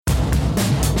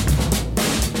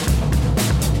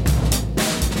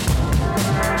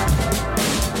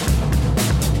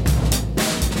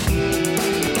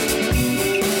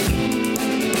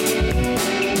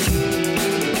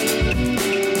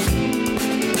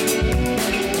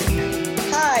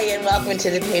Welcome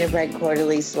to the Painted Bread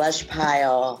Quarterly Slush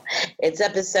Pile. It's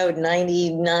episode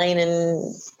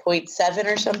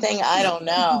 99.7 or something. I don't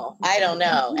know.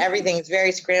 Everything's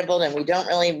very scrambled and we don't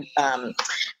really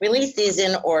release these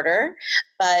in order,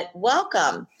 but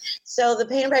welcome. So the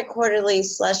Painted Bread Quarterly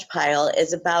Slush Pile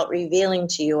is about revealing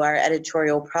to you our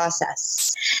editorial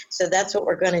process. So that's what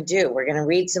we're going to do. We're going to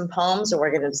read some poems and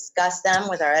we're going to discuss them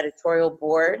with our editorial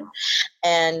board.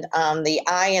 And the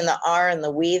I and the R and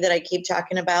the we that I keep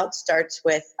talking about starts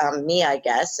with me, I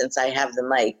guess, since I have the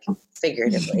mic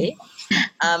figuratively.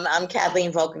 I'm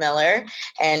Kathleen Volkmiller,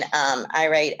 and I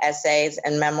write essays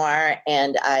and memoir,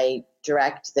 and I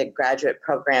direct the graduate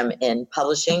program in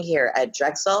publishing here at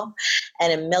Drexel,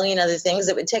 and a million other things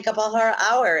that would take up all our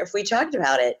hour if we talked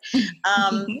about it.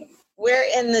 We're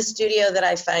in the studio that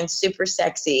I find super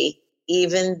sexy,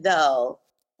 even though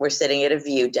we're sitting at a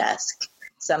view desk.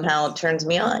 Somehow it turns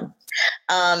me on.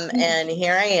 And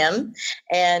here I am.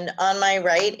 And on my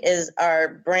right is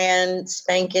our brand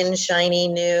spanking shiny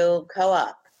new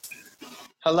co-op.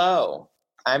 Hello,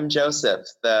 I'm Joseph,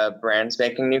 the brand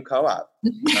spanking new co-op.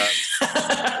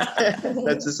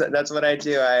 That's what I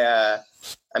do.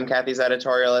 I'm Kathy's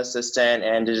editorial assistant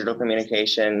and digital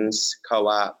communications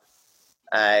co-op.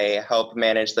 I help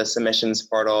manage the submissions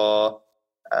portal,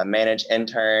 manage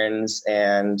interns,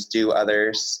 and do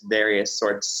other various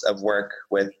sorts of work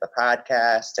with the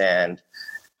podcast and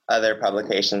other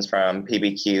publications from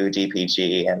PBQ,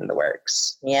 DPG, and the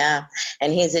works. Yeah,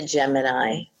 and he's a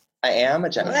Gemini. I am a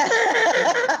Gemini.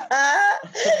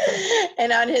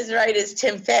 And on his right is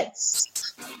Tim Fitz.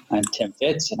 I'm Tim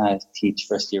Fitz, and I teach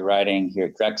first-year writing here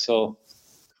at Drexel,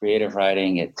 creative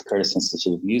writing at Curtis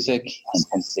Institute of Music and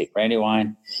Penn State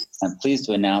Brandywine. I'm pleased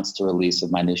to announce the release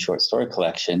of my new short story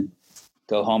collection,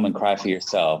 Go Home and Cry for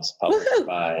Yourselves, published Woo-hoo!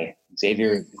 by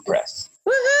Xavier Press.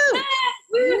 Woohoo!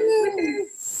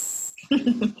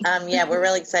 Yeah, we're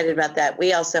really excited about that.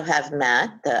 We also have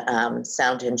Matt, the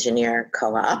sound engineer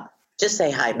co-op. Just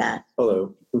say hi, Matt.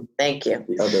 Hello. Thank you.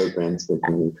 The other brands that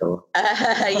you co-op.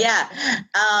 Yeah.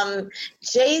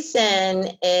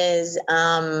 Jason is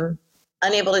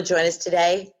unable to join us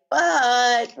today,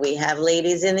 but we have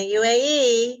ladies in the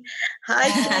UAE. Hi,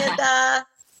 Samantha.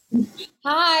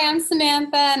 Hi, I'm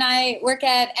Samantha, and I work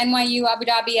at NYU Abu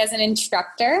Dhabi as an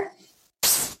instructor.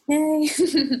 Yay.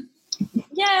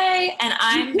 Yay. And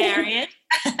I'm Marion,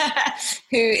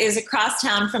 who is across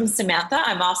town from Samantha.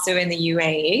 I'm also in the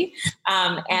UAE.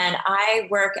 And I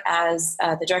work as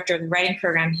the director of the writing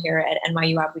program here at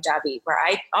NYU Abu Dhabi, where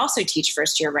I also teach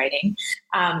first-year writing.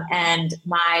 And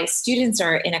my students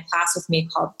are in a class with me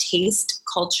called Taste,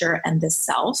 Culture, and the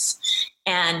Self.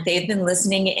 And they've been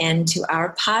listening in to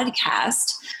our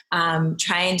podcast,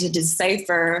 trying to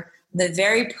decipher the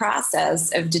very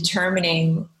process of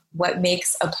determining what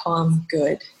makes a poem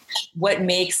good, what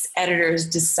makes editors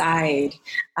decide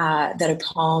that a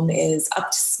poem is up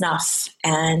to snuff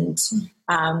and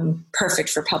perfect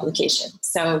for publication.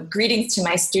 So greetings to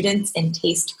my students in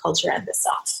Taste, Culture, and the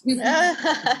Self.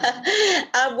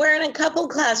 We're in a couple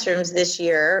classrooms this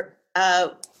year.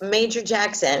 Major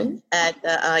Jackson at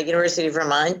the University of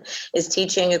Vermont is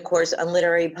teaching a course on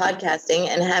literary podcasting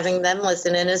and having them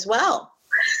listen in as well.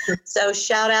 So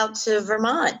shout out to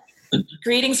Vermont.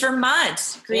 Greetings,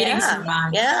 Vermont.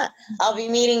 Vermont. Yeah. I'll be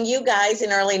meeting you guys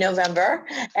in early November.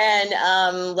 And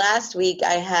last week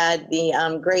I had the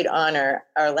great honor,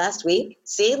 or last week,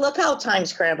 see, look how time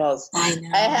scrambles. I know.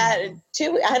 I had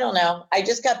I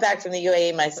just got back from the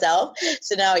UAE myself.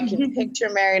 So now I can picture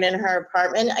Marion in her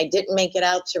apartment. I didn't make it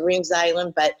out to Reeves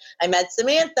Island, but I met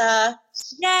Samantha.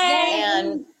 Yay!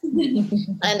 And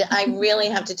I really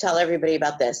have to tell everybody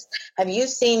about this. Have you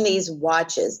seen these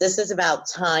watches? This is about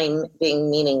time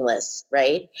being meaningless,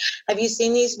 right? Have you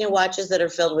seen these new watches that are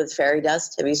filled with fairy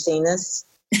dust? Have you seen this?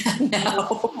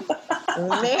 No.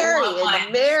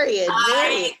 Marion.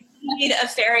 I need a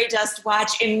fairy dust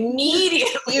watch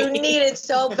immediately. You need it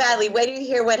so badly. Wait till you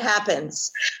hear what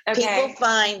happens. Okay. People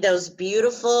find those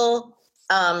beautiful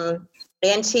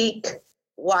antique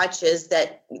watches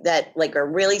that like are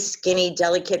really skinny,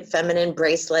 delicate, feminine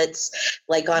bracelets,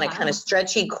 like on a kind of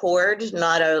stretchy cord,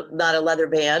 not a leather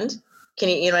band.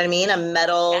 You know what I mean? A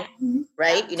metal,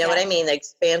 right? You know what I mean? The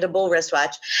expandable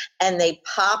wristwatch. And they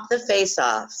pop the face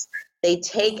off. They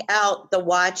take out the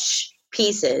watch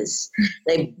pieces.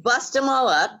 They bust them all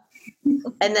up.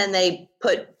 And then they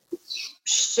put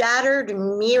shattered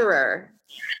mirror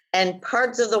and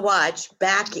parts of the watch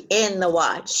back in the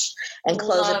watch and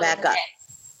close it back up.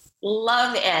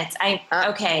 Love it.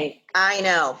 Okay. I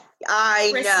know.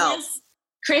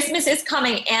 Christmas is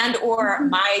coming, and or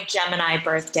my Gemini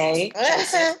birthday.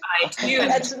 I do.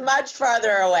 That's much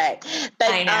farther away.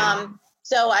 But, I know.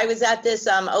 So I was at this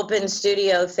open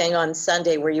studio thing on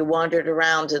Sunday where you wandered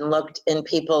around and looked in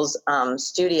people's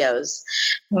studios.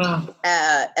 Wow.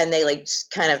 And they like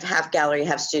kind of half gallery,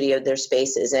 half studio their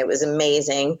spaces. And it was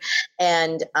amazing.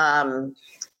 And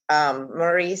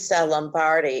Marisa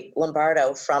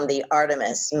Lombardo from the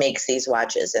Artemis makes these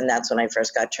watches. And that's when I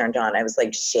first got turned on. I was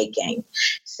like shaking.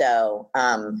 So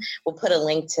we'll put a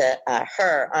link to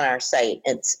her on our site.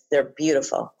 They're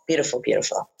beautiful, beautiful,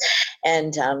 beautiful.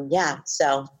 And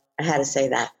so I had to say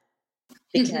that.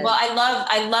 Because Well,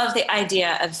 I love the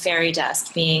idea of fairy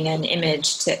dust being an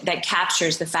image that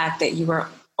captures the fact that you were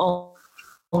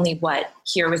only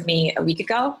here with me a week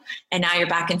ago, and now you're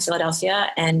back in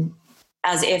Philadelphia, and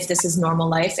as if this is normal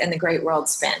life and the great world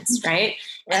spins, right?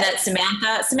 And that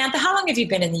Samantha, how long have you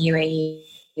been in the UAE?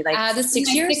 Like this 6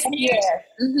 is years? 6 years.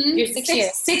 Mm-hmm. You're 6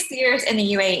 years. 6 years in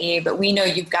the UAE, but we know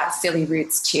you've got Philly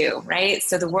roots too, right?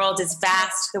 So the world is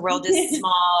vast, the world is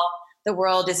small, the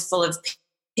world is full of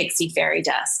pixie fairy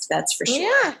dust, that's for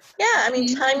sure. Yeah. I mean,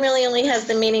 time really only has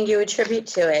the meaning you attribute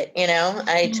to it. You know,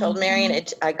 I told Marion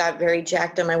I got very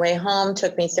jacked on my way home.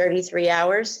 Took me 33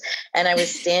 hours, and I was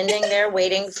standing there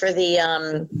waiting for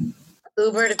the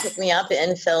Uber to pick me up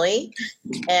in Philly,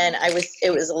 and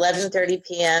it was 11:30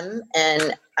 p.m.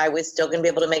 and I was still going to be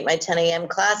able to make my 10 a.m.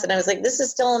 class, and I was like, this is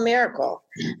still a miracle.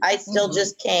 I still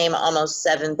just came almost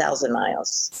 7,000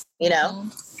 miles. You know.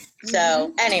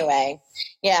 So anyway,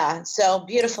 so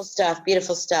beautiful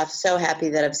stuff. So happy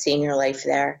that I've seen your life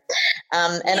there.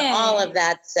 And Yay. All of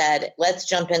that said, let's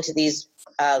jump into these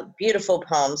beautiful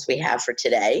poems we have for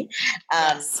today.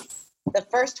 Yes. The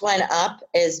first one up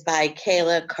is by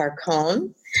Kayla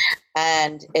Carcone,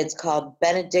 and it's called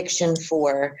Benediction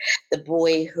for the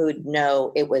Boy Who'd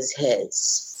Know It Was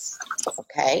His.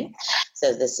 Okay,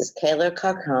 so this is Kayla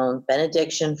Carcone,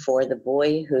 Benediction for the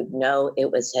Boy Who'd Know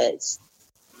It Was His.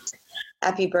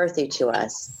 Happy birthday to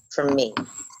us from me.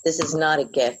 This is not a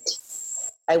gift.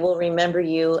 I will remember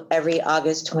you every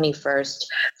August 21st,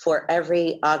 for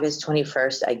every August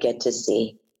 21st I get to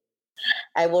see.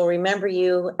 I will remember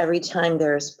you every time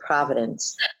there is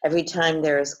providence, every time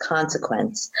there is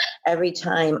consequence, every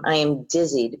time I am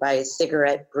dizzied by a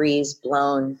cigarette breeze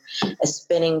blown, a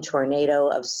spinning tornado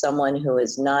of someone who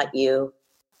is not you.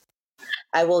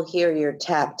 I will hear your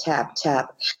tap, tap,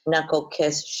 tap, knuckle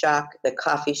kiss, shock the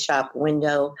coffee shop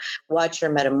window, watch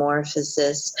your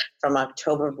metamorphosis from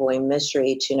October boy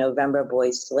mystery to November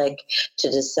boy slick to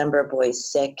December boy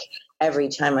sick every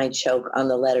time I choke on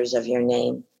the letters of your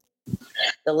name.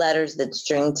 The letters that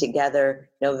string together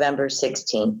November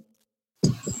 16.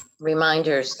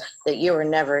 Reminders that you were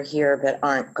never here but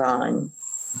aren't gone.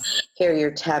 Hear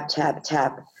your tap, tap,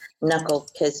 tap, knuckle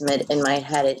kismet in my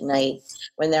head at night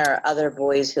when there are other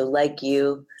boys who, like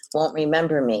you, won't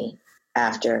remember me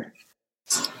after.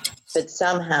 But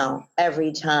somehow,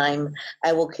 every time,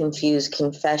 I will confuse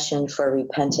confession for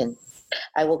repentance.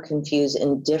 I will confuse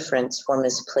indifference for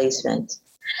misplacement.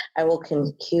 I will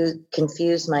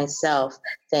confuse myself,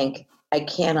 think, I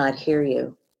cannot hear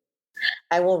you.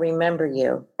 I will remember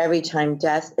you every time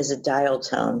death is a dial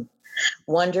tone.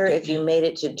 Wonder if you made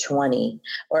it to 20,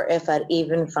 or if I'd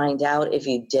even find out if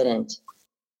you didn't.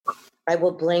 I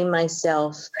will blame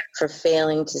myself for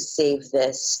failing to save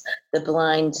this, the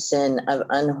blind sin of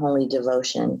unholy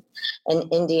devotion, an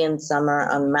Indian summer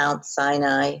on Mount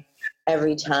Sinai,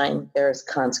 every time there is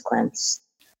consequence.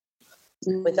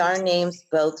 With our names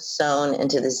both sewn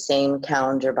into the same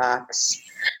calendar box,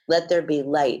 let there be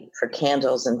light for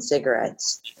candles and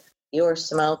cigarettes. Your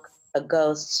smoke, a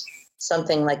ghost,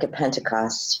 something like a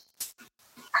Pentecost.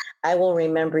 I will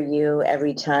remember you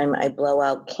every time I blow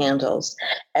out candles,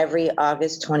 every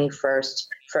August 21st,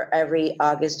 for every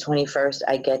August 21st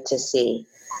I get to see.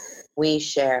 We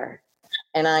share,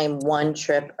 and I am one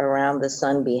trip around the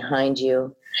sun behind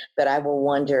you, but I will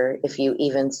wonder if you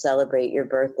even celebrate your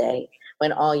birthday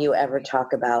when all you ever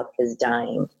talk about is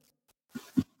dying.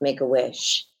 Make a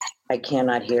wish. I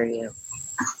cannot hear you.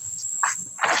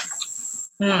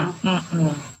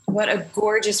 What a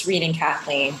gorgeous reading,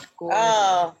 Kathleen. Gorgeous.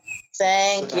 Oh,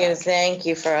 thank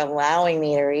you for allowing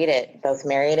me to read it, both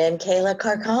Marion and Kayla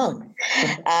Carcone.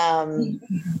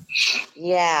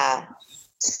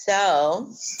 So,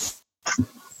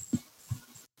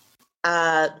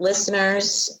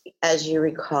 listeners, as you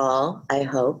recall, I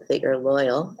hope that you're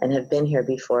loyal and have been here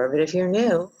before, but if you're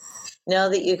new, know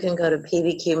that you can go to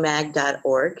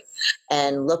pbqmag.org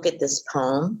and look at this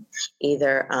poem,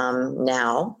 either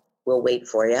now, we'll wait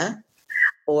for you,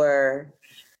 or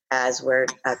as we're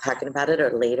talking about it, or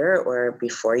later, or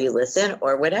before you listen,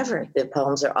 or whatever. The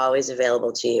poems are always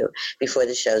available to you before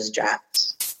the show's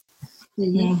dropped.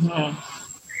 Mm-hmm.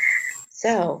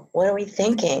 So, what are we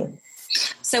thinking?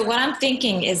 So what I'm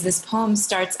thinking is this poem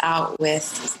starts out with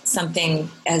something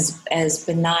as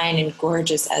benign and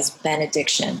gorgeous as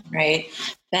benediction, right?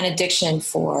 Benediction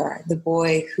for the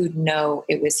boy who'd know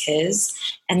it was his.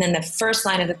 And then the first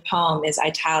line of the poem is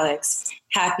italics,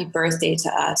 happy birthday to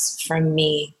us from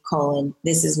me, :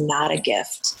 this is not a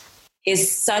gift, is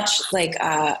such like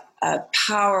a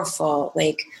powerful,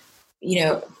 like, you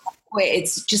know,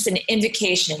 it's just an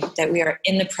indication that we are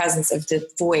in the presence of the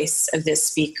voice of this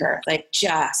speaker, like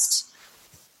just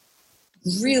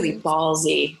really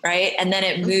ballsy, right? And then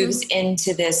it moves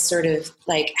into this sort of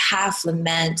like half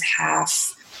lament,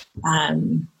 half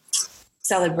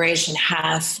celebration,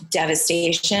 half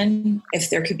devastation, if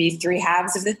there could be three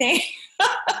halves of the thing.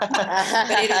 But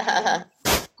it is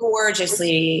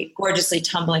gorgeously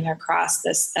tumbling across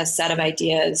this a set of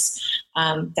ideas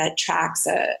that tracks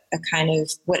a kind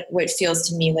of what feels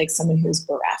to me like someone who's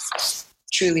bereft,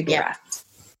 truly bereft,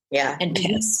 and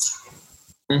pissed.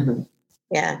 Mm-hmm.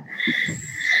 Yeah.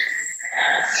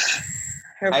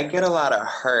 I get a lot of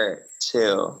hurt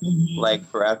too,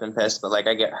 like bereft and pissed, but like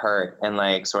I get hurt and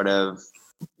like sort of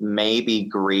maybe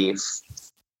grief.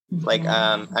 Like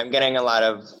I'm getting a lot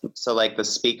of, so like the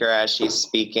speaker as she's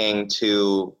speaking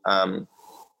to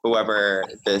whoever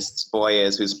this boy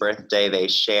is whose birthday they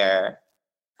share,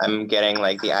 I'm getting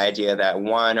like the idea that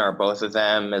one or both of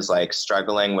them is like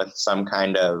struggling with some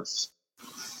kind of,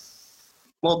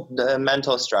 well, the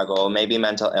mental struggle, maybe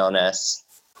mental illness.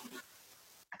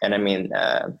 And I mean,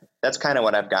 that's kind of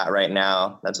what I've got right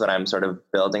now. That's what I'm sort of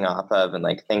building off of and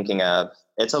like thinking of.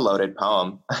 It's a loaded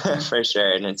poem for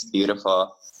sure. And it's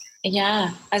beautiful.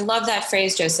 Yeah, I love that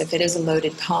phrase, Joseph. It is a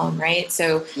loaded poem, right?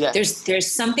 So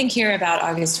there's something here about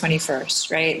August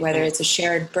 21st, right? Whether it's a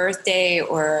shared birthday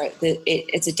or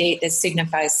it's a date that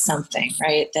signifies something,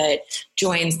 right? That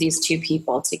joins these two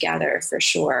people together for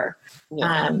sure.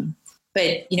 Yeah.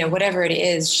 But, you know, whatever it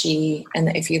is,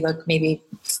 and if you look maybe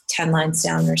 10 lines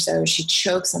down or so, she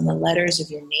chokes on the letters of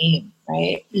your name,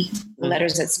 right? The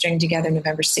letters that string together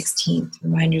November 16th,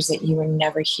 reminders that you were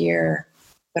never here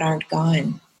but aren't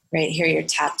gone. Right here, your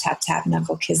tap, tap, tap,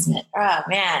 knuckle kismet. Oh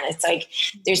man, it's like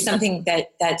there's something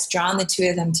that's drawn the two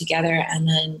of them together and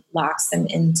then locks them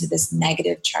into this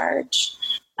negative charge.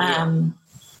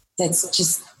 That's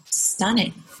just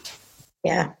stunning.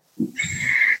 Yeah.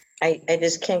 I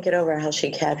just can't get over how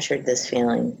she captured this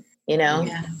feeling, you know?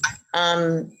 Yeah.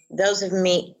 Those of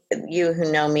you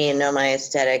who know me and know my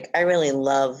aesthetic, I really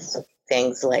love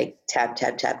things like tap,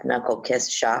 tap, tap, knuckle kiss,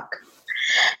 shock.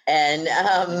 And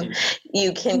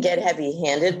you can get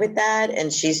heavy-handed with that,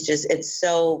 and she's just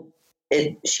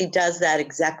she does that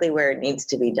exactly where it needs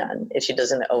to be done. She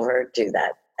doesn't overdo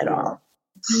that at all.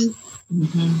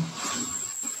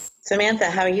 Samantha,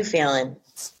 how are you feeling?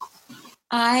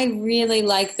 I really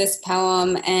like this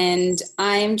poem, and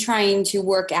I'm trying to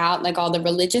work out like all the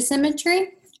religious imagery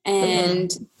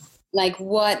and like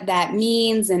what that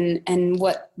means and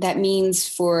what that means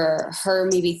for her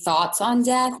maybe thoughts on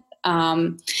death.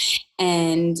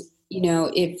 And you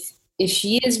know, if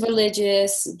she is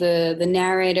religious, the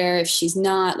narrator, if she's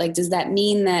not, like, does that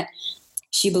mean that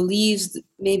she believes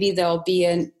maybe there'll be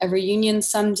a reunion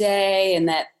someday, and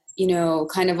that, you know,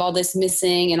 kind of all this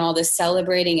missing and all this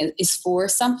celebrating is for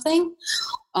something,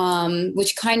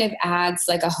 which kind of adds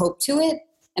like a hope to it.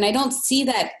 And I don't see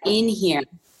that in here,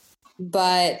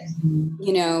 but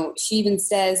you know, she even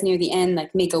says near the end,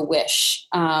 like, make a wish.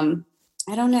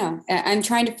 I don't know. I'm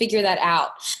trying to figure that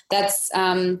out. That's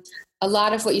a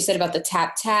lot of what you said about the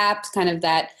tap tap, kind of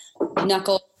that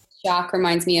knuckle shock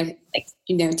reminds me of, like,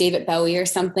 you know, David Bowie or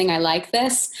something. I like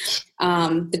this.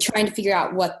 But trying to figure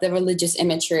out what the religious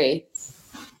imagery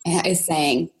is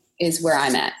saying is where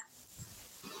I'm at.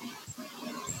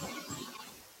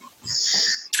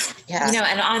 Yeah. You know,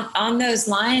 and on those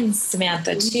lines,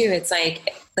 Samantha, too, it's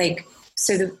like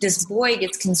so this boy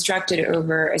gets constructed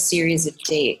over a series of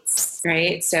dates,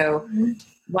 right? So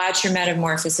watch your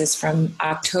metamorphosis from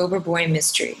October boy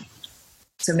mystery.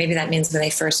 So maybe that means when they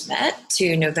first met,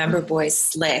 to November boy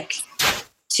slick,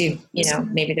 to, you know,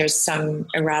 maybe there's some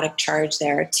erotic charge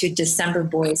there, to December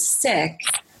boy sick,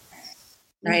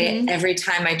 right? Every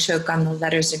time I choke on the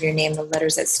letters of your name, the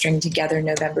letters that string together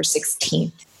November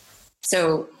 16th.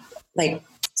 So like,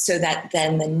 so that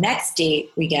then the next date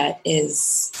we get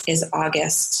is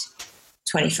August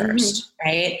 21st,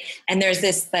 right? And there's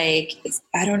this, like,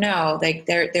 I don't know, like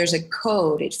there's a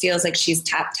code. It feels like she's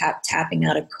tapping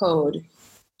out a code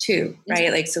too,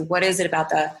 right? Like, so what is it about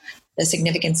the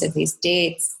significance of these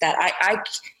dates that I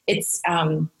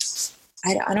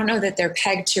don't know that they're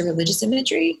pegged to religious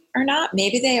imagery or not.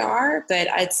 Maybe they are, but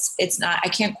it's not. I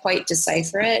can't quite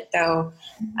decipher it, though.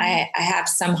 I have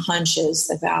some hunches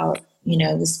about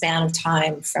the span of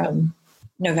time from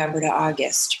November to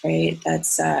August, right?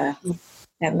 That's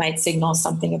that might signal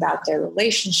something about their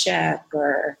relationship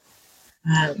or.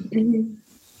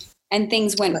 And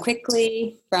things went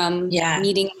quickly from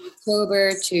meeting in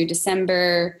October to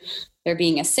December. There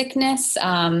being a sickness,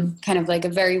 kind of like a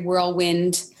very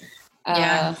whirlwind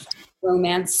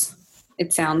romance,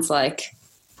 it sounds like.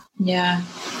 Yeah.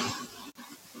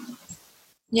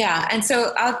 Yeah. And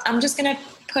so I'm just going to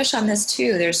push on this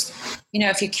too. There's,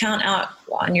 if you count out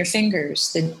on your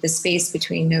fingers, the space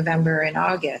between November and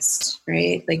August,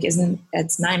 right? Like,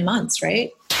 that's 9 months,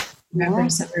 right? November,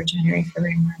 December, January,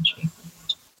 February, March, April,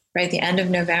 right? The end of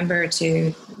November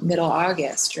to middle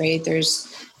August, right?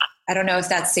 I don't know if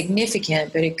that's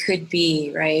significant, but it could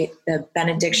be, right? The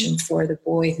benediction for the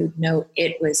boy who'd know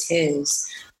it was his.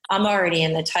 I'm already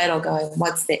in the title going,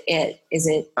 what's the it? Is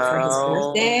it for his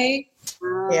birthday?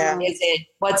 Yeah. Is it,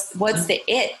 what's the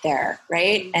it there,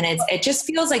 right? And it just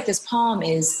feels like this poem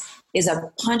is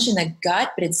a punch in the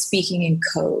gut, but it's speaking in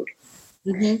code.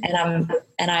 Mm-hmm.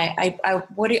 I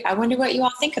wonder what you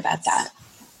all think about that.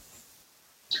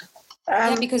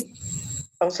 Because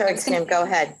sorry, Sam, go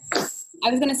ahead. I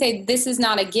was going to say, this is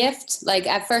not a gift. Like,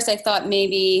 at first I thought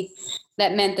maybe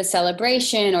that meant the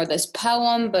celebration or this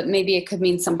poem, but maybe it could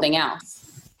mean something else.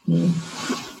 I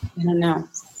don't know.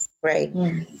 Right.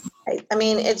 I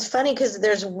mean, it's funny because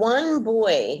there's one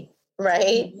boy,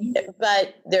 right?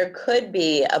 But there could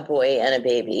be a boy and a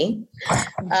baby.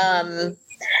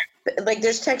 Like,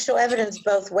 there's textual evidence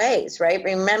both ways, right?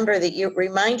 Reminders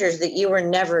that you were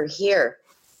never here,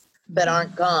 but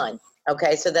aren't gone.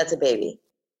 Okay, so that's a baby.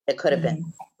 It could have been,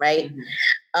 right?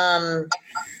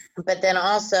 But then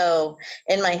also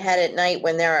in my head at night,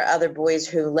 when there are other boys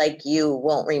who, like you,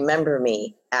 won't remember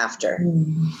me after,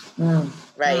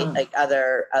 right? Like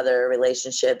other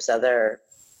relationships, other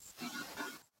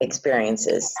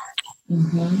experiences.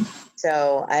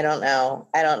 So I don't know,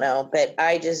 but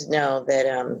I just know that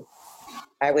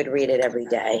I would read it every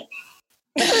day.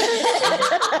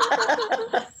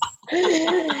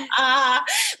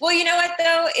 Well, you know what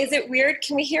though? Is it weird?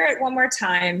 Can we hear it one more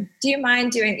time? Do you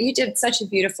mind you did such a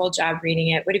beautiful job reading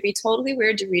it. Would it be totally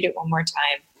weird to read it one more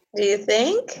time? Do you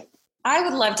think? I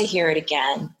would love to hear it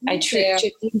again. Do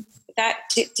it.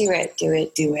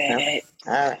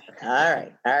 All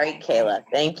right, Kayla.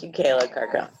 Thank you, Kayla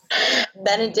Carcone.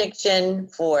 Benediction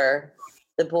for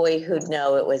the boy who'd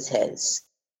know it was his.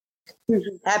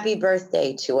 Happy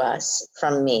birthday to us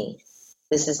from me.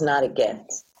 This is not a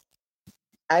gift.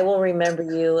 I will remember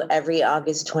you every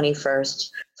August 21st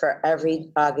for every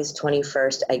August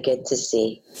 21st I get to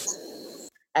see.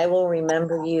 I will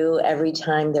remember you every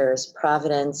time there is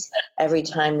providence, every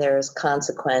time there is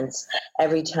consequence,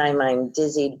 every time I'm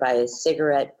dizzied by a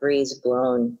cigarette breeze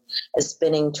blown, a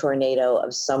spinning tornado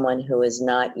of someone who is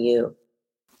not you.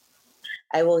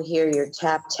 I will hear your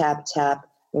tap, tap, tap,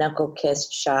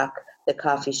 knuckle-kissed shock, the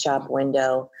coffee shop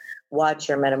window, watch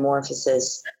your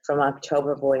metamorphosis from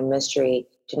October boy mystery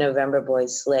to November boy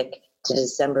slick to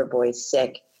December boy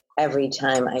sick every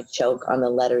time I choke on the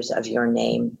letters of your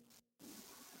name.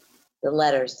 The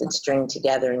letters that string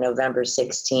together November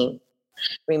 16th.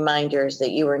 Reminders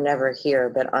that you were never here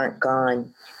but aren't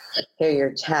gone. Hear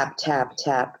your tap, tap,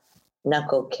 tap,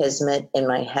 knuckle kismet in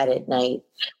my head at night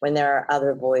when there are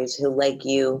other boys who, like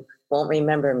you, won't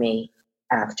remember me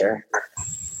after.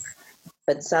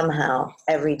 But somehow,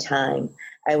 every time,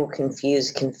 I will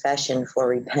confuse confession for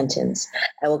repentance.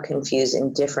 I will confuse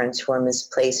indifference for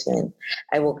misplacement.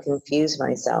 I will confuse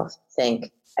myself,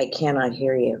 think, I cannot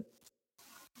hear you.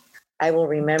 I will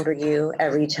remember you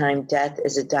every time death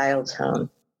is a dial tone.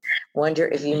 Wonder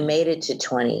if you made it to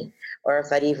 20, or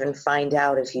if I'd even find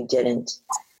out if you didn't.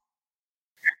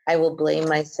 I will blame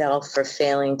myself for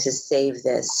failing to save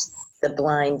this, the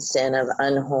blind sin of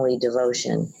unholy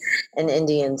devotion, an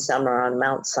Indian summer on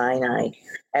Mount Sinai,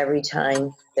 every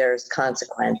time there's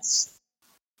consequence.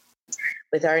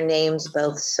 With our names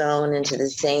both sewn into the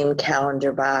same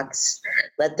calendar box,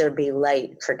 let there be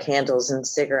light for candles and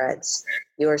cigarettes,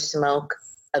 your smoke,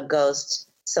 a ghost,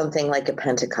 something like a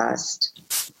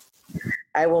Pentecost.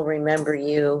 I will remember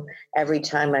you every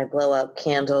time I blow out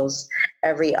candles,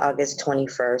 every August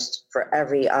 21st, for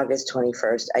every August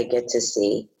 21st I get to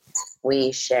see.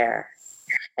 We share.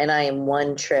 And I am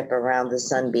one trip around the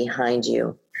sun behind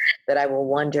you, that I will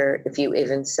wonder if you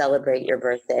even celebrate your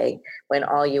birthday when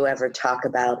all you ever talk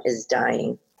about is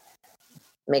dying.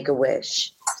 Make a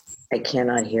wish. I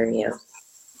cannot hear you.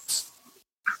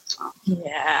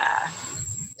 Yeah.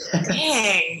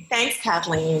 Dang. Thanks,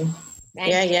 Kathleen.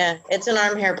 Yeah. It's an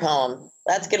arm hair poem.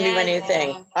 That's going to be my new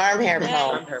thing. Arm hair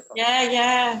poem.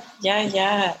 Yeah.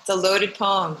 It's a loaded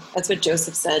poem. That's what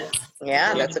Joseph said.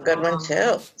 Yeah, that's a good one too.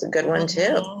 It's a good one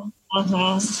too.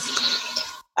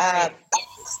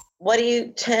 What do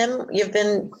you, Tim? You've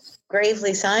been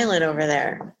gravely silent over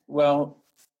there. Well,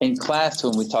 in class,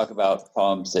 when we talk about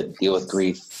poems that deal with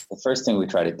grief, the first thing we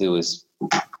try to do is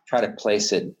try to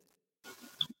place it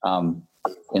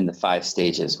in the 5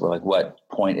 stages, where like what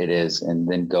point it is, and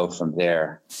then go from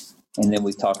there. And then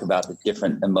we talk about the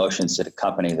different emotions that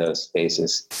accompany those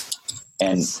phases.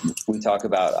 And we talk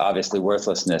about, obviously,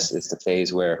 worthlessness is the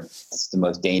phase where it's the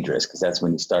most dangerous, because that's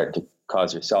when you start to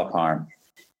cause yourself harm.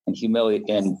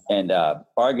 And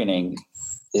bargaining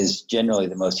is generally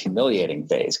the most humiliating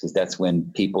phase, because that's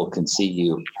when people can see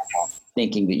you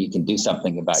thinking that you can do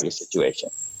something about your situation.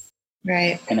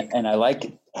 Right. And I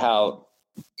like how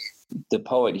the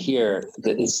poet here,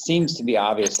 it seems to be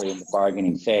obviously in the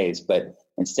bargaining phase, but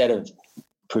instead of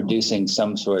producing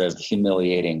some sort of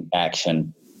humiliating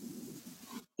action,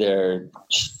 the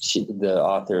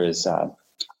author is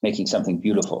making something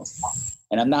beautiful.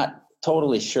 And I'm not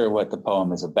totally sure what the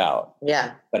poem is about.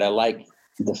 Yeah. But I like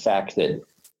the fact that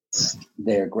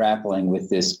they're grappling with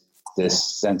this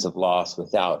sense of loss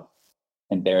without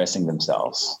embarrassing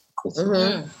themselves.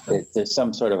 There's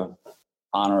some sort of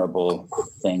honorable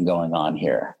thing going on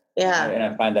here. Yeah. And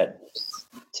I find that,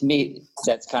 to me,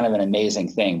 that's kind of an amazing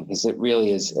thing, because it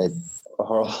really is a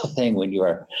horrible thing when you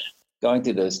are going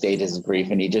through those stages of grief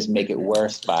and you just make it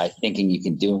worse by thinking you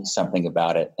can do something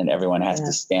about it, and everyone has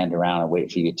to stand around and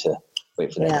wait for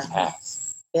that to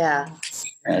pass. Yeah.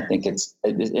 And I think it's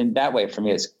in that way, for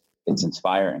me, it's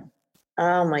inspiring.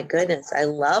 Oh my goodness. I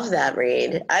love that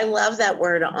read. I love that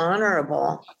word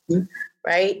honorable,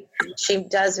 right? She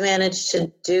does manage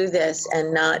to do this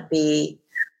and not be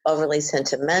overly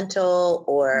sentimental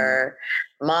or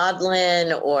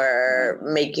maudlin or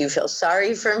make you feel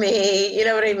sorry for me. You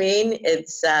know what I mean?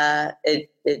 It's it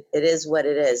is what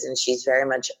it is. And she's very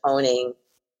much owning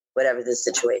whatever the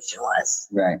situation was.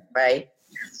 Right. Right?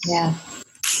 Yeah.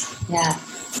 Yeah.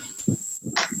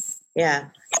 Yeah.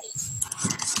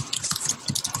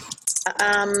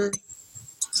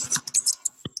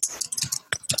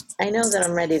 I know that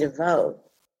I'm ready to vote.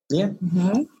 Yeah.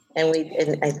 Mm-hmm. And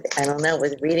I don't know,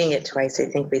 with reading it twice, I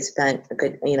think we spent a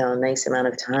good, a nice amount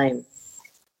of time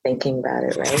thinking about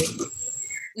it, right?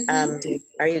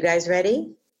 Are you guys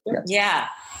ready? Yeah.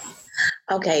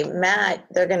 Okay, Matt,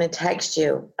 they're going to text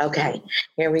you. Okay,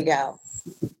 here we go.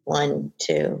 1,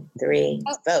 2, 3,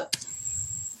 vote.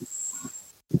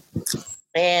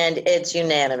 And it's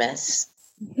unanimous.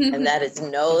 And that is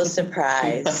no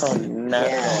surprise. Oh, no.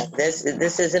 Yeah, this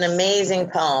is an amazing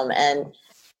poem. And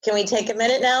can we take a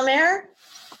minute now, Mare?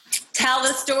 Tell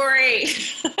the story.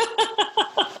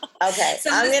 Okay, So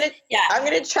I'm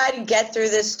gonna try to get through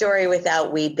this story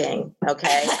without weeping.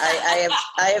 Okay,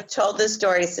 I have told this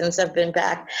story since I've been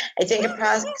back. I think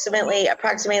approximately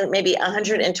maybe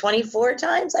 124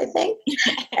 times. I think,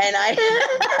 and I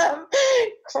have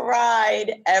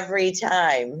cried every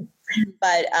time.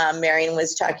 But Marion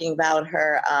was talking about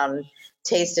her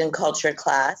taste and culture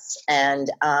class, and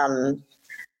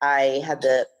I had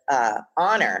the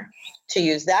honor to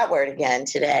use that word again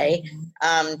today,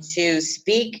 to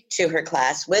speak to her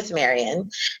class with Marion.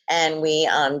 And we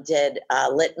did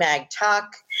Lit Mag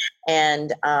Talk.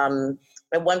 And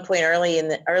at one point early in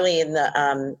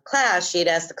the class, she had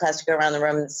asked the class to go around the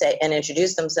room and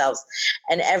introduce themselves.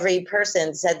 And every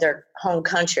person said their home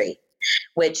country,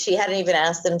 which she hadn't even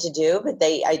asked them to do, but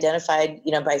they identified,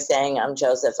 by saying, I'm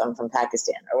Joseph, I'm from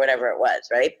Pakistan, or whatever it was,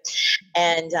 right?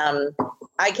 And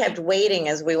I kept waiting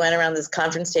as we went around this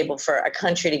conference table for a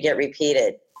country to get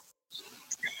repeated.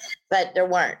 But there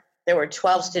weren't. There were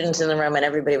 12 students in the room, and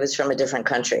everybody was from a different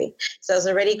country. So I was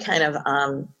already kind of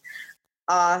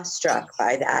awestruck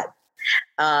by that.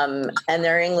 And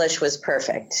their English was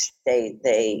perfect.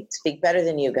 They speak better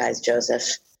than you guys,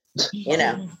 Joseph. You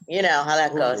know how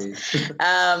that goes.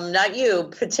 Not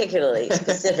you particularly,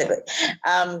 specifically.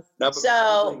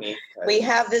 So we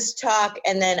have this talk,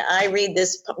 and then I read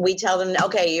this. We tell them,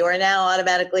 okay, you are now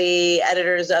automatically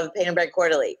editors of Pain and Bread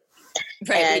Quarterly.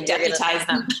 Right, And we deputize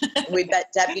them. We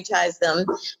deputize them,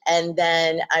 and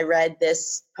then I read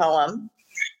this poem,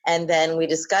 and then we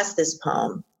discussed this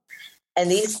poem. And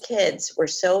these kids were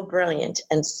so brilliant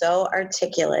and so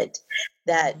articulate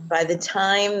that by the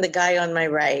time the guy on my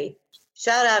right,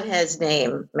 shout out his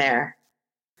name, Mare.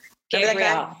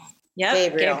 Gabriel.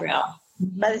 Yep, Gabriel.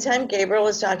 By the time Gabriel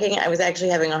was talking, I was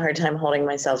actually having a hard time holding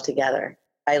myself together.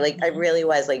 I really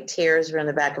was, tears were in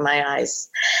the back of my eyes.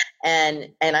 And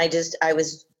I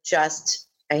was just,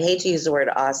 I hate to use the word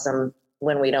awesome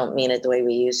when we don't mean it the way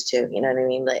we used to, you know what I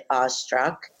mean? Like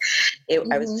awestruck.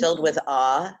 I was filled with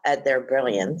awe at their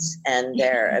brilliance and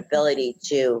their ability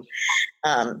to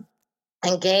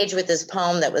engage with this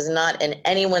poem that was not in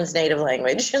anyone's native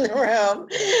language in the room.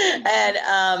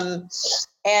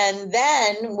 And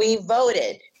then we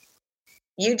voted.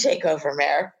 You take over,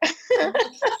 Mare.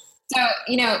 So,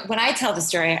 when I tell the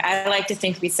story, I like to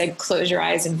think we said close your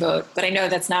eyes and vote, but I know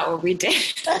that's not what we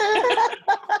did.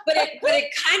 but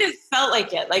it kind of felt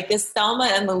like it, like this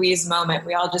Thelma and Louise moment.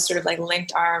 We all just sort of like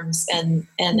linked arms and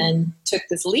then took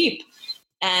this leap.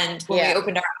 And when we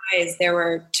opened our eyes, there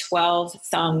were 12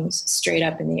 thumbs straight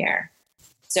up in the air.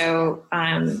 So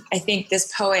I think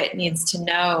this poet needs to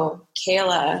know,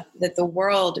 Kayla, that the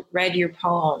world read your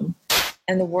poem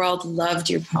and the world loved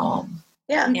your poem.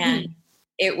 Yeah. And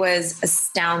it was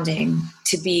astounding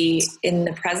to be in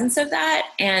the presence of that,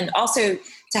 and also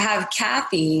to have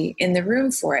Kathy in the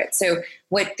room for it. So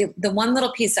what the one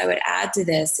little piece I would add to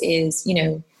this is,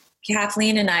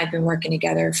 Kathleen and I have been working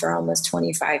together for almost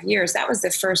 25 years. That was the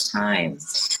first time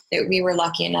that we were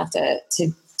lucky enough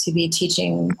to be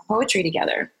teaching poetry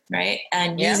together, right?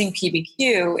 And using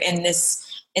PBQ in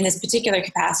this particular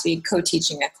capacity,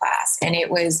 co-teaching a class. And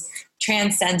it was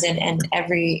transcendent in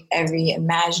every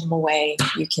imaginable way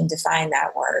you can define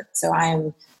that word. So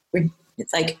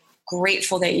it's like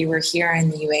grateful that you were here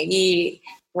in the UAE,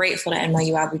 grateful to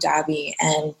NYU Abu Dhabi.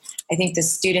 And I think the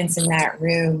students in that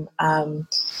room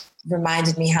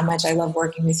reminded me how much I love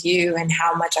working with you and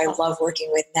how much I love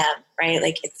working with them, right?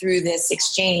 Like through this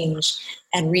exchange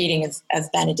and reading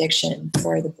of benediction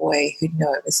for the boy who'd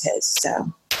know it was his.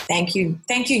 So thank you,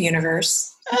 universe.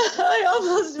 I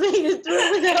almost made it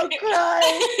through without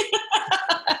crying.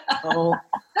 Oh.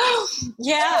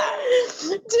 Yeah.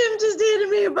 Tim just handed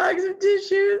me a box of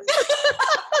tissues.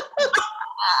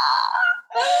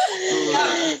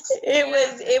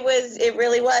 It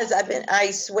really was.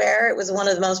 I swear it was one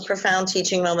of the most profound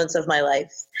teaching moments of my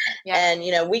life. Yeah.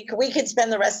 And, we could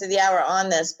spend the rest of the hour on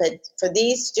this, but for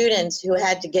these students who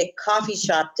had to get coffee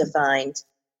shop defined,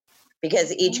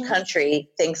 because each country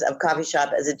thinks of coffee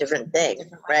shop as a different thing,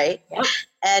 right? Yep.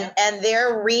 And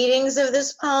their readings of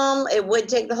this poem, it would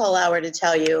take the whole hour to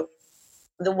tell you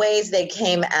the ways they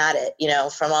came at it,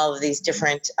 from all of these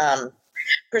different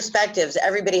perspectives.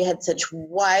 Everybody had such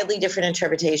widely different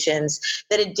interpretations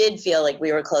that it did feel like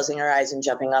we were closing our eyes and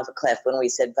jumping off a cliff when we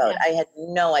said vote. I had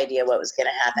no idea what was going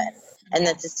to happen. And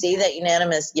then to see that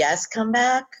unanimous yes come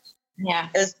back,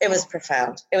 it was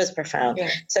profound. It was profound.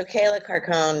 Yeah. So Kayla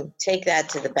Carcone, take that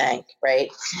to the bank, right?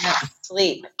 Yeah.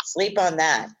 Sleep on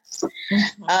that.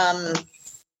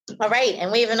 All right,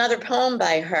 and we have another poem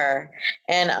by her,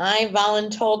 and I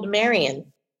voluntold Marion.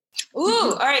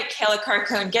 Ooh, all right, Kayla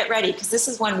Carcone, get ready, because this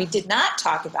is one we did not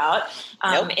talk about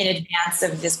in advance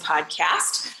of this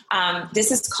podcast.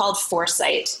 This is called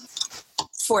Foresight.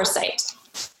 Foresight.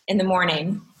 In the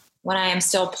morning, when I am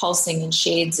still pulsing in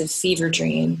shades of fever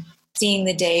dream, seeing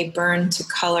the day burn to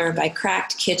color by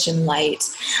cracked kitchen light,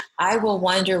 I will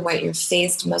wonder what your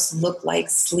face must look like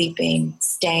sleeping,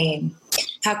 staying.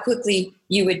 How quickly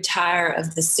you would tire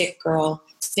of the sick girl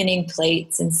spinning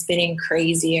plates and spinning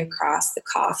crazy across the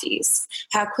coffees.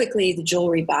 How quickly the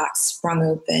jewelry box sprung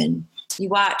open. You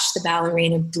watch the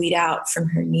ballerina bleed out from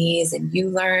her knees, and you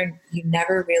learn you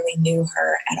never really knew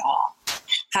her at all.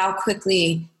 How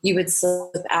quickly you would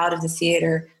slip out of the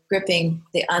theater, gripping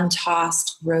the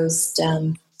untossed rose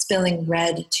stem, spilling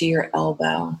red to your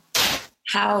elbow.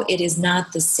 How it is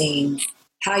not the same.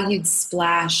 How you'd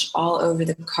splash all over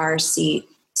the car seat,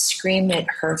 scream at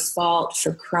her fault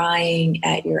for crying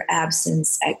at your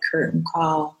absence at curtain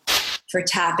call, for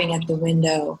tapping at the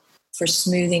window, for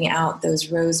smoothing out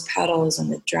those rose petals on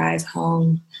the drive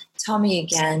home. Tell me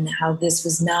again how this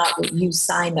was not what you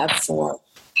signed up for.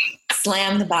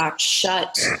 Slam the box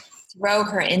shut, throw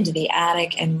her into the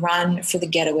attic, and run for the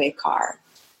getaway car.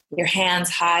 Your hands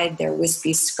hide their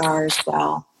wispy scars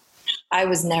well. I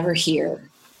was never here.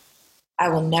 I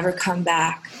will never come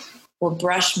back. Will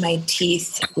brush my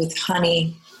teeth with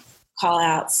honey, call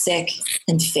out sick,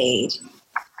 and fade.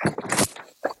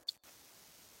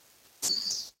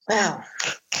 Wow.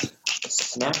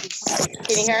 Can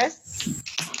you hear us?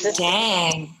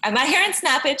 Dang. Am I hearing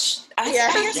snappage?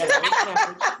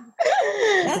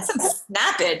 That's some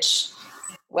snappage.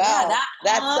 Wow. Yeah,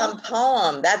 that's some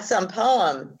poem. That's some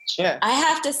poem. Yeah. I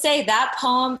have to say, that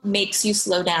poem makes you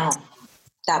slow down.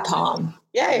 That poem.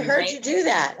 Yeah, I heard you do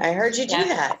that.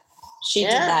 She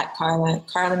did that, Carla.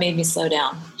 Carla made me slow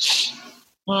down.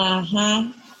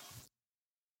 Mm-hmm.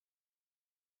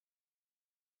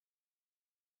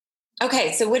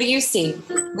 Okay, so what do you see?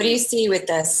 What do you see with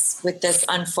this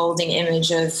unfolding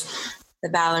image of the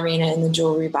ballerina in the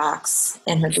jewelry box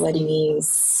and her bloody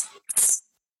knees?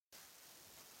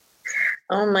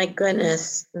 Oh my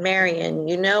goodness, Marion,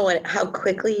 you know how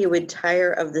quickly you would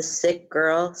tire of the sick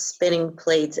girl spinning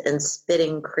plates and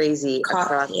spitting crazy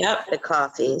across the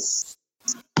coffees.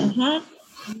 Mm-hmm.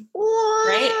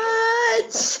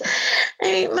 What?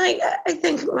 Right? I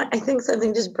think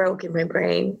something just broke in my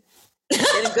brain.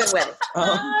 In a good way.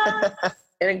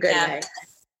 In a good way.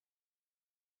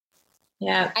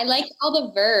 Yeah. I like all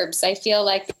the verbs. I feel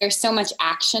like there's so much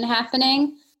action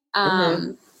happening.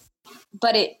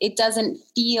 But it doesn't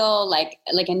feel like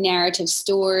a narrative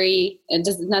story. It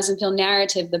doesn't feel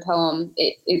narrative, the poem.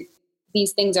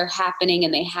 These things are happening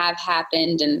and they have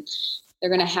happened and they're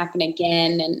going to happen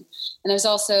again. And there's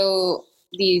also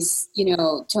these,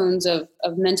 tones of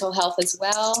mental health as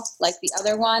well, like the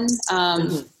other one.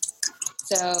 So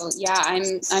yeah,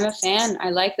 I'm a fan. I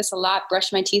like this a lot.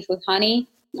 Brush my teeth with honey.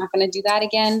 I'm not going to do that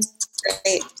again.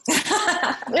 Great.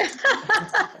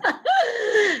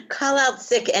 Call out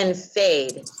sick and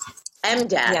fade.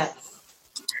 MDASH. Yeah.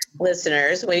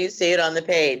 Listeners, when you see it on the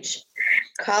page,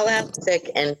 call out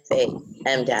sick and fade.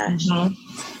 MDASH.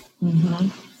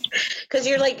 Because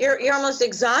you're almost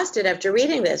exhausted after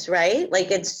reading this, right?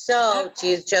 Like it's so, to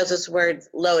use Joseph's words,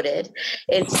 loaded.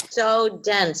 It's so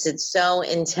dense. It's so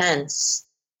intense.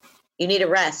 You need a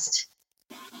rest.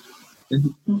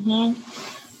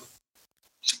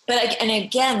 But and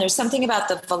again, there's something about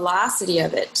the velocity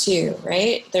of it too,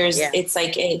 right? It's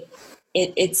like it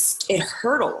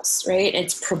hurdles, right?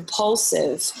 It's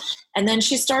propulsive. And then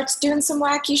she starts doing some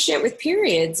wacky shit with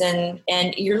periods and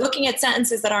you're looking at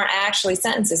sentences that aren't actually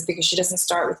sentences because she doesn't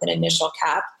start with an initial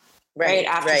cap, right?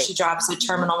 After she drops a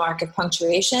terminal mark of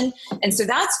punctuation. And so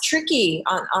that's tricky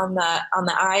on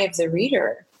the eye of the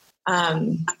reader.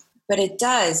 But it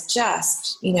does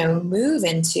just, move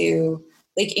into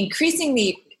like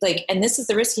increasingly and this is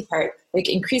the risky part, like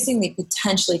increasingly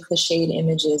potentially cliched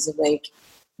images of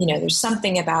there's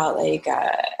something about like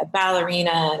a ballerina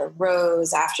and a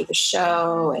rose after the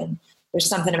show, and there's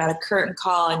something about a curtain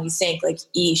call, and you think like,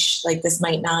 eesh, like this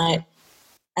might not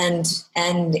end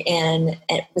in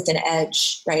with an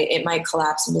edge, right? It might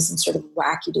collapse into some sort of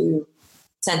wacky-doo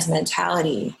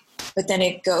sentimentality, but then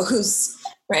it goes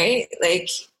right, like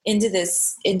into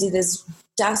this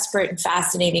desperate and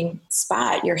fascinating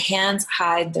spot. Your hands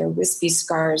hide their wispy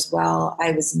scars. Well,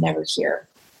 I was never here.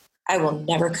 I will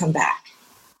never come back.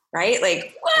 Right?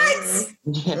 Like, what?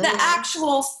 The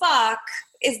actual fuck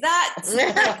is that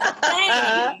thing?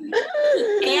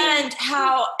 And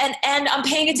how, and I'm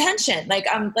paying attention. Like,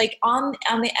 I'm like on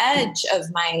the edge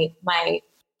of my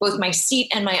both my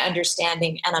seat and my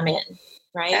understanding, and I'm in,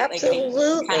 right?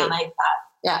 Absolutely. Kind of like that.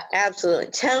 Yeah. Absolutely.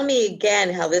 Tell me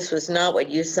again how this was not what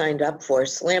you signed up for.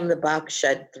 Slam the box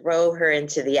shut, throw her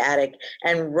into the attic,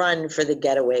 and run for the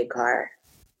getaway car.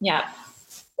 Yeah.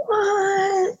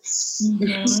 What?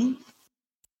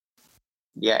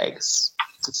 Yikes.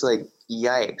 It's like,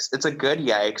 yikes. It's a good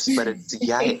yikes, but it's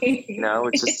yikes.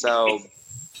 It's just so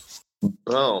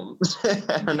boom.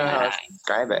 I don't know how to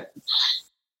describe it.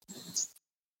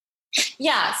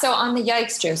 Yeah. So on the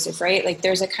yikes, Joseph, right? Like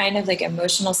there's a kind of like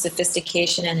emotional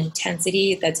sophistication and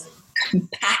intensity that's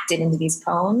compacted into these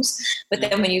poems. But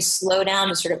then when you slow down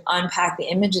to sort of unpack the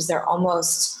images, they're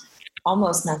almost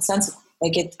nonsensical.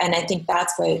 Like it, and I think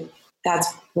that's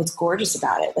what's gorgeous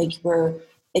about it. Like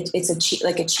it's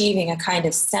achieving a kind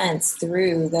of sense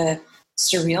through the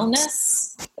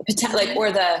surrealness, like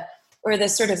or the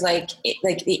sort of like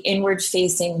the inward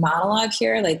facing monologue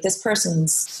here. Like this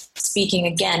person's speaking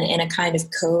again in a kind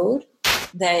of code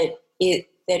that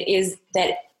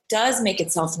does make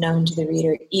itself known to the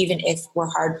reader, even if we're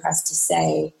hard pressed to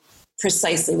say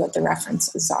precisely what the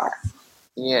references are.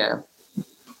 Yeah.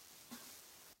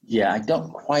 Yeah, I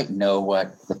don't quite know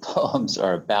what the poems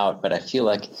are about, but I feel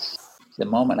like the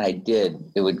moment I did,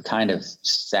 it would kind of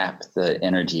sap the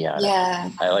energy out of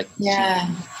it. I like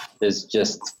there's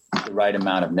just the right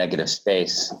amount of negative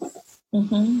space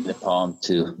in the poem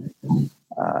to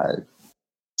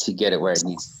get it where it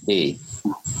needs to be.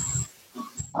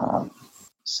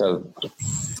 So,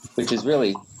 which is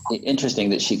really interesting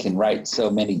that she can write so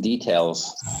many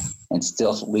details and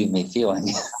still leave me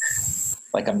feeling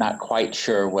like I'm not quite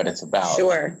sure what it's about.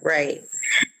 Sure, right.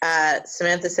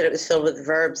 Samantha said it was filled with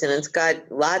verbs, and it's got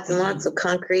lots and lots of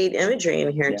concrete imagery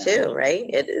in here too, right?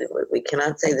 We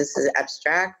cannot say this is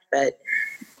abstract, but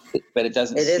it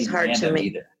doesn't. It is hard to make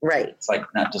either. Right. It's like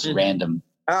not just random.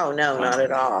 Oh no, not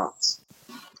at all.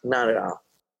 Not at all.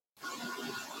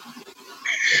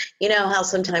 You know how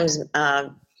sometimes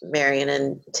Marion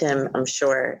and Tim, I'm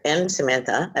sure, and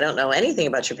Samantha, I don't know anything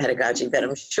about your pedagogy, but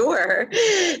I'm sure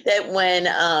that when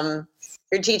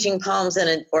you're teaching poems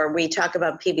or we talk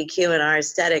about PBQ and our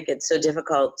aesthetic, it's so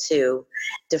difficult to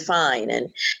define.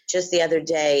 And just the other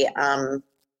day,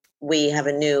 we have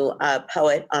a new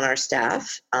poet on our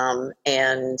staff,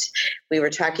 and we were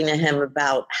talking to him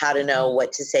about how to know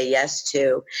what to say yes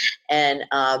to. And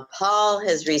Paul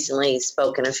has recently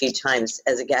spoken a few times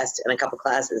as a guest in a couple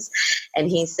classes, and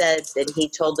he said that he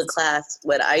told the class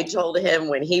what I told him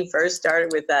when he first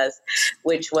started with us,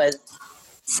 which was,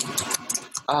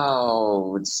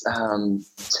 I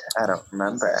don't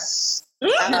remember.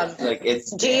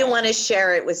 Do you want to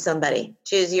share it with somebody?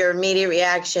 Choose your immediate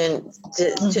reaction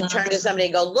to turn to somebody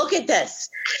and go, look at this,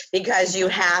 because you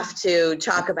have to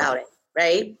talk about it,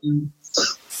 right?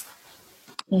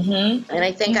 And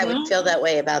I think I would feel that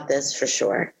way about this for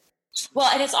sure. Well,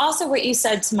 and it's also what you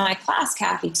said to my class,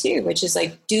 Kathy, too, which is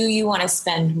like, do you want to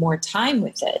spend more time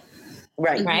with it?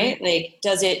 Right. Right. Like,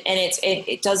 does it, and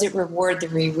does it reward the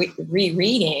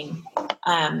rereading?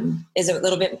 Is a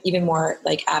little bit even more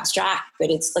like abstract, but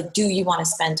it's like, do you want to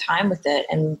spend time with it?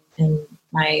 And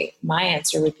my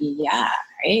answer would be, yeah.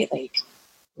 Right. Like,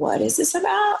 what is this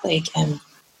about? Like, and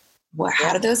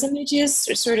how do those images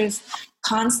sort of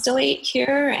constellate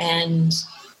here? And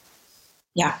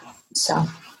yeah, so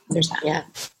there's that. Yeah.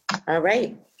 All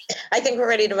right. I think we're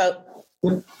ready to vote.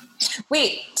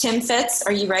 Wait, Tim Fitz,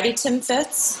 are you ready, Tim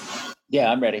Fitz?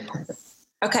 Yeah, I'm ready.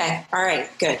 Okay. All right.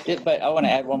 Good. But I want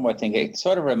to add one more thing. It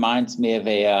sort of reminds me of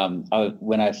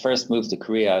when I first moved to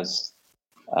Korea.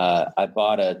 I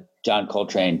bought a John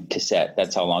Coltrane cassette.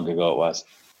 That's how long ago it was.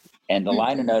 And the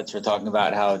liner notes were talking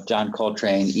about how John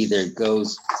Coltrane either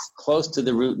goes close to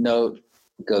the root note,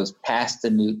 goes past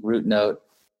the root note,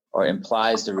 or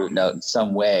implies the root note in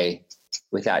some way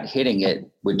without hitting it,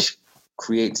 which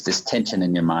creates this tension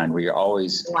in your mind where you're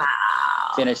always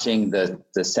finishing the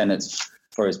sentence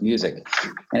for his music.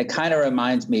 And it kind of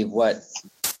reminds me of what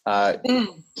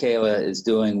Kayla is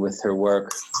doing with her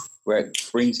work, where it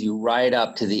brings you right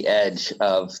up to the edge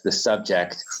of the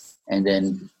subject and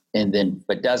then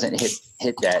but doesn't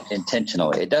hit that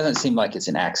intentionally. It doesn't seem like it's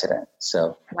an accident.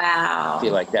 So I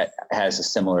feel like that has a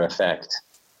similar effect.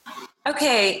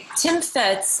 Okay, Tim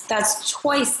Fitz, that's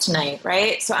twice tonight,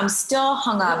 right? So I'm still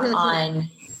hung up on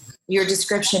your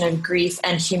description of grief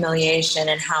and humiliation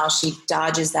and how she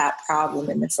dodges that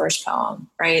problem in the first poem,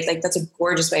 right? Like, that's a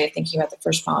gorgeous way of thinking about the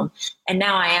first poem. And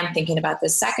now I am thinking about the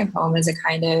second poem as a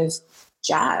kind of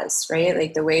jazz, right?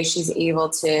 Like the way she's able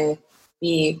to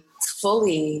be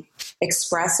fully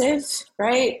expressive,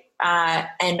 right?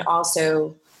 And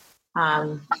also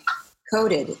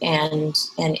coded and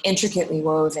intricately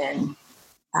woven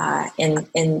in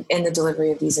the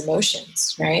delivery of these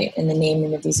emotions, right? In the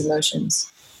naming of these emotions.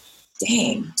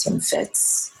 Dang, Tim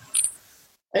Fitz.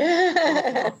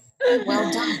 Well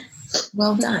done.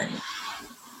 Well done.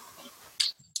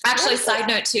 Actually, side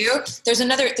note too, there's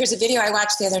a video I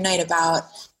watched the other night about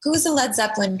who was the Led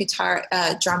Zeppelin guitar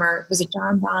drummer? Was it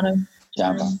John Bonham?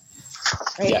 John Bonham.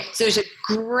 Right? Yeah. So there's a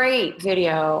great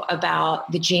video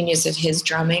about the genius of his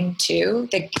drumming too,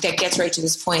 that gets right to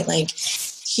this point. Like,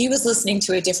 he was listening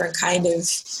to a different kind of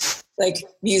like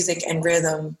music and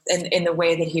rhythm in the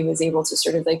way that he was able to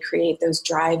sort of like create those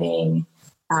driving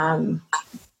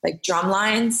like drum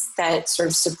lines that sort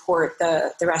of support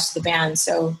the rest of the band.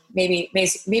 So maybe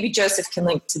Joseph can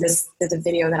link to the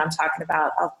video that I'm talking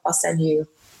about. I'll send you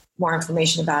more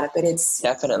information about it, but it's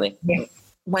definitely. Yeah.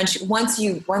 Once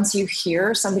you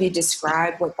hear somebody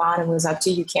describe what Bonham was up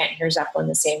to, you can't hear Zeppelin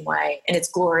the same way, and it's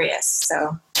glorious.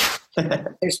 So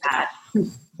there's that.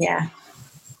 Yeah.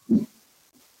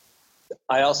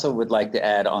 I also would like to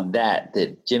add on that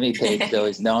Jimmy Page, though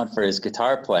he's known for his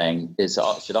guitar playing,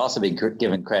 should also be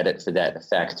given credit for that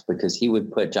effect, because he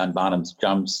would put John Bonham's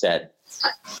drum set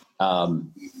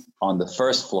on the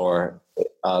first floor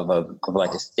of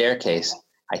like a staircase.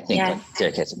 I think like a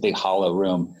staircase, a big hollow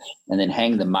room, and then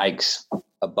hang the mics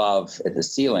above at the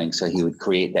ceiling, so he would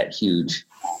create that huge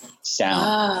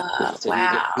sound. So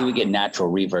he would get natural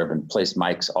reverb and place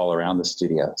mics all around the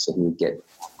studio, so he would get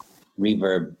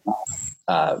reverb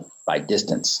by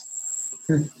distance.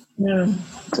 So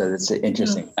it's an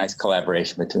interesting, nice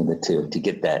collaboration between the two to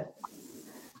get that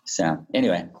sound.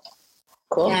 Anyway.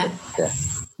 Cool.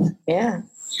 Yeah.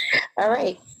 All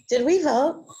right. Did we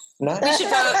vote? No. We should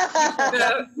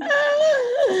vote.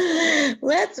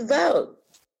 Let's vote.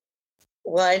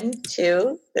 1,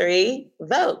 2, 3,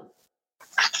 vote.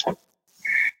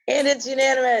 And it's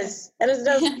unanimous. And it's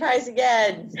no surprise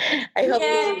again. I hope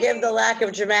you forgive the lack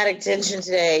of dramatic tension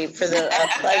today for the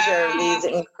pleasure of these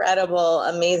incredible,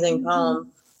 amazing poems.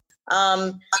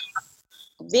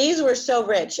 these were so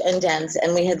rich and dense,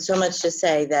 and we had so much to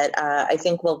say that I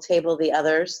think we'll table the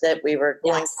others that we were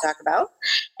going to talk about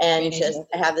and just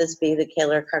have this be the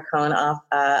Kayla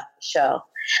Carcone show.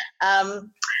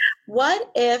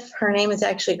 What if her name is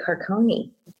actually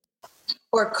Carcone?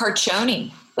 Or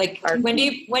Carcione? Like when do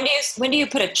you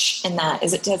put a ch in that?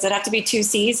 Does it have to be 2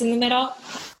 C's in the middle?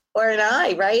 Or an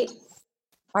I, right?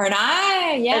 Or an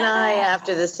I, yeah. An I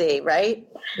after the C, right?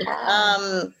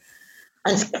 Yeah.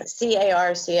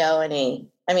 Carcone.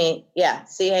 I mean, yeah,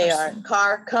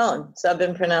 Carcone. So I've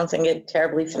been pronouncing it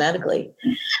terribly phonetically.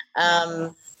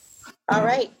 All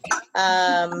right.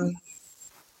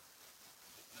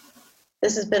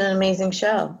 This has been an amazing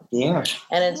show. Yeah.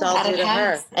 And it's all due to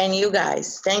her and you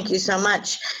guys. Thank you so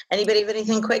much. Anybody have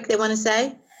anything quick they want to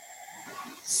say?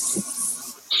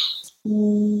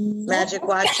 Magic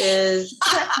watches.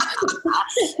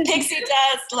 Pixie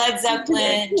Dust, Led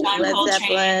Zeppelin, John Coltrane.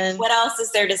 Zeppelin. What else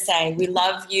is there to say? We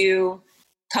love you.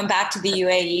 Come back to the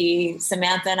UAE.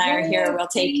 Samantha and I are here. We'll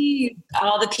take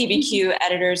all the PBQ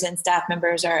editors and staff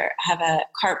members have a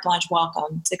carte blanche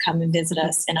welcome to come and visit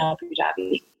us in Abu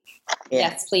Dhabi.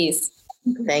 Yes, please.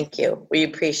 Thank you. We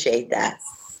appreciate that.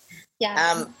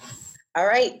 Yeah. All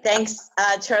right. Thanks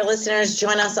to our listeners.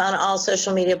 Join us on all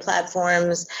social media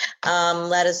platforms.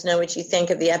 Let us know what you think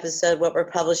of the episode, what we're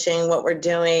publishing, what we're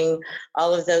doing,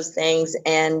 all of those things,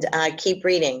 and keep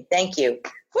reading. Thank you.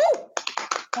 Woo!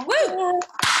 Woo!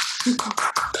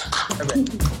 Okay.